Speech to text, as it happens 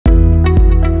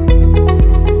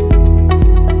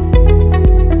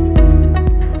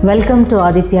Welcome to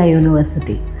Aditya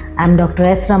University. I am Dr.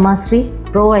 S. Rama Sree,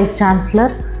 Pro Vice Chancellor,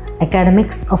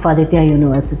 Academics of Aditya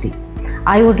University.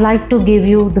 I would like to give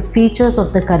you the features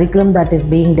of the curriculum that is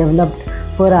being developed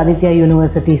for Aditya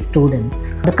University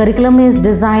students. The curriculum is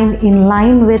designed in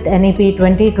line with NEP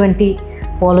 2020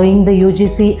 following the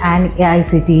UGC and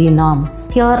AICTE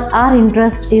norms. Here our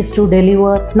interest is to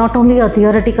deliver not only a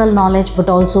theoretical knowledge but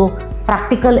also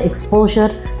practical exposure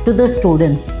to the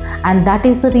students, and that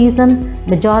is the reason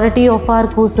majority of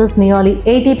our courses, nearly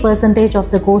 80% of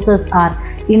the courses are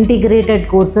integrated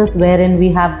courses wherein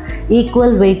we have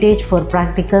equal weightage for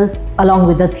practicals along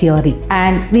with the theory.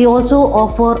 And we also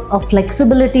offer a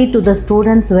flexibility to the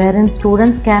students wherein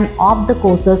students can opt the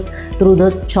courses through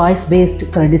the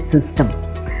choice-based credit system.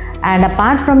 And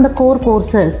apart from the core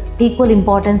courses, equal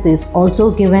importance is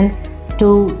also given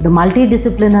to the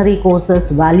multidisciplinary courses,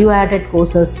 value-added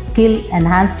courses, skill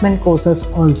enhancement courses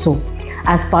also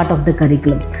as part of the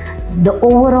curriculum. The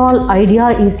overall idea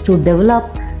is to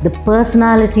develop the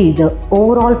personality, the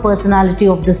overall personality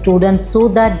of the students so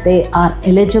that they are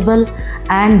eligible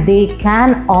and they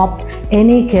can opt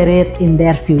any career in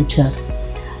their future.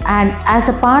 And as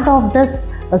a part of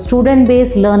this, a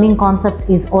student-based learning concept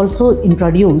is also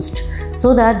introduced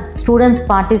so that students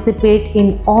participate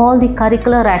in all the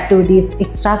curricular activities,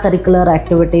 extracurricular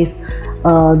activities,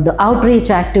 the outreach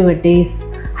activities,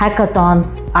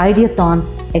 hackathons,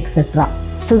 ideathons, etc.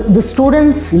 So the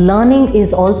students' learning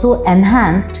is also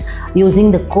enhanced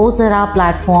using the Coursera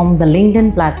platform, the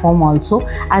LinkedIn platform also.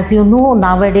 As you know,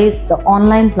 nowadays the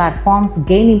online platforms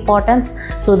gain importance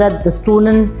so that the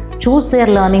student choose their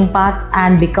learning paths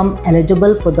and become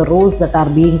eligible for the roles that are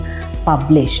being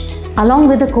published. Along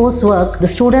with the coursework, the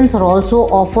students are also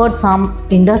offered some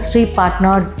industry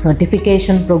partnered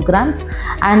certification programs,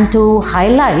 and to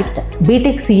highlight,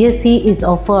 BTech CSE is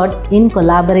offered in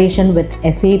collaboration with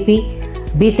SAP,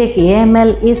 BTech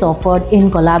AML is offered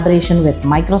in collaboration with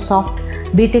Microsoft,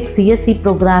 BTech CSE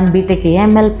program, BTech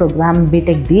AML program,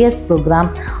 BTech DS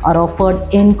program are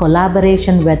offered in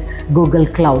collaboration with Google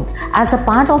Cloud. As a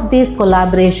part of these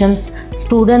collaborations,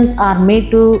 students are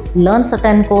made to learn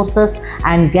certain courses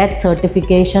and get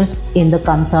certifications in the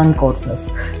concerned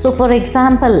courses. So for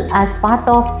example, as part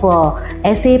of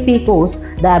SAP course,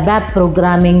 the ABAP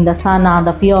programming, the SANA,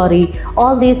 the Fiori,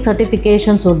 all these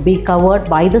certifications would be covered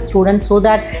by the student so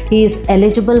that he is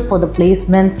eligible for the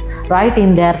placements right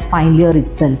in their final year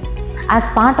itself. As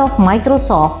part of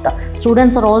Microsoft,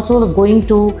 students are also going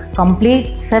to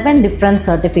complete 7 different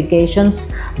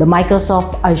certifications: the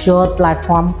Microsoft Azure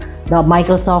platform, the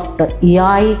Microsoft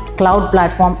AI cloud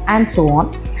platform, and so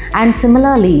on. And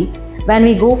similarly, when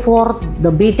we go for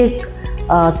the BTech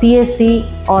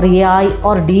CSE or AI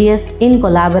or DS in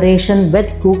collaboration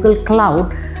with Google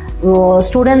Cloud,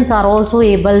 students are also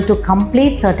able to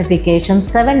complete certifications,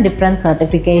 7 different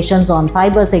certifications on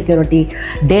cybersecurity,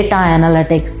 data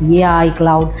analytics, AI,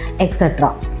 cloud,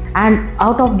 etc. And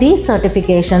out of these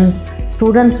certifications,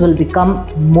 students will become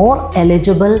more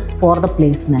eligible for the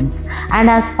placements. And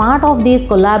as part of these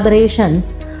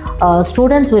collaborations,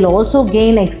 students will also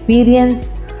gain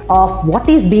experience of what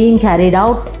is being carried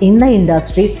out in the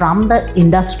industry from the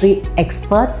industry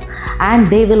experts,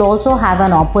 and they will also have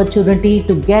an opportunity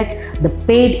to get the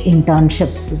paid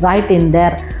internships right in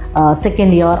their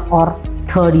second year or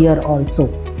third year also.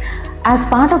 As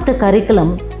part of the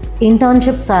curriculum,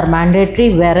 internships are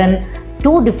mandatory, wherein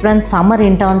 2 different summer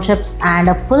internships and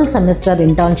a full semester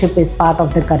internship is part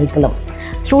of the curriculum.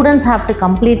 Students have to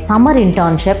complete summer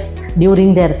internship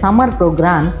during their summer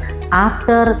program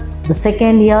after the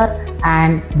second year,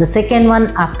 and the second one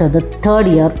after the third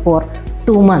year for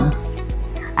 2 months.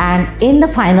 And in the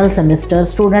final semester,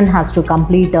 student has to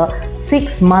complete a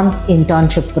 6 months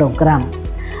internship program.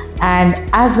 And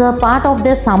as a part of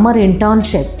their summer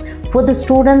internship, for the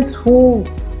students who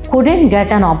couldn't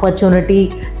get an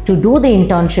opportunity to do the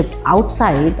internship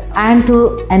outside, and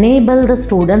to enable the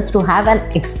students to have an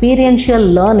experiential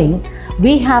learning,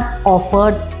 we have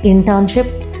offered internship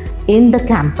in the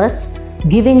campus,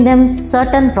 giving them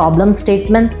certain problem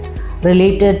statements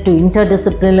related to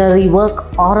interdisciplinary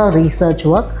work or a research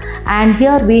work. And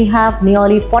here we have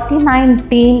nearly 49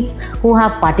 teams who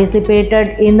have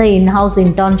participated in the in-house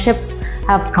internships,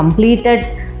 have completed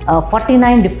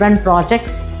 49 different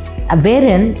projects,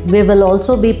 wherein we will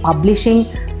also be publishing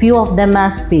few of them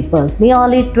as papers.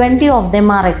 Nearly 20 of them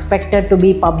are expected to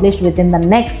be published within the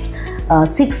next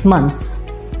 6 months.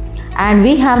 And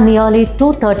we have nearly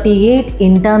 238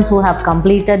 interns who have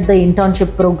completed the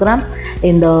internship program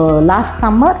in the last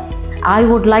summer. I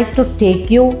would like to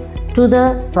take you to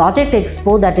the project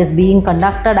expo that is being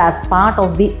conducted as part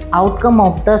of the outcome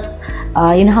of this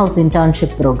in-house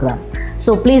internship program.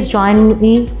 So please join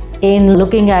me in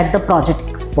looking at the project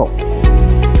expo.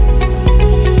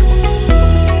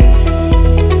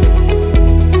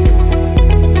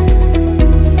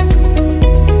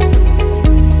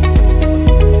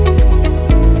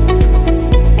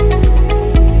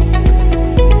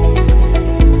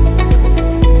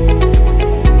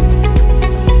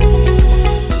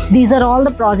 These are all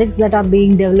the projects that are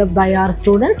being developed by our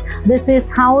students. This is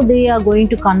how they are going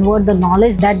to convert the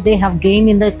knowledge that they have gained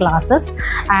in the classes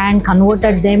and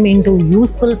converted them into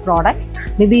useful products,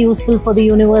 maybe useful for the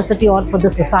university or for the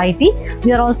society.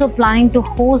 We are also planning to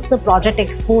host the Project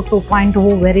Expo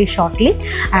 2.0 very shortly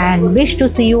and wish to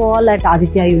see you all at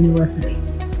Aditya University.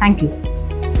 Thank you.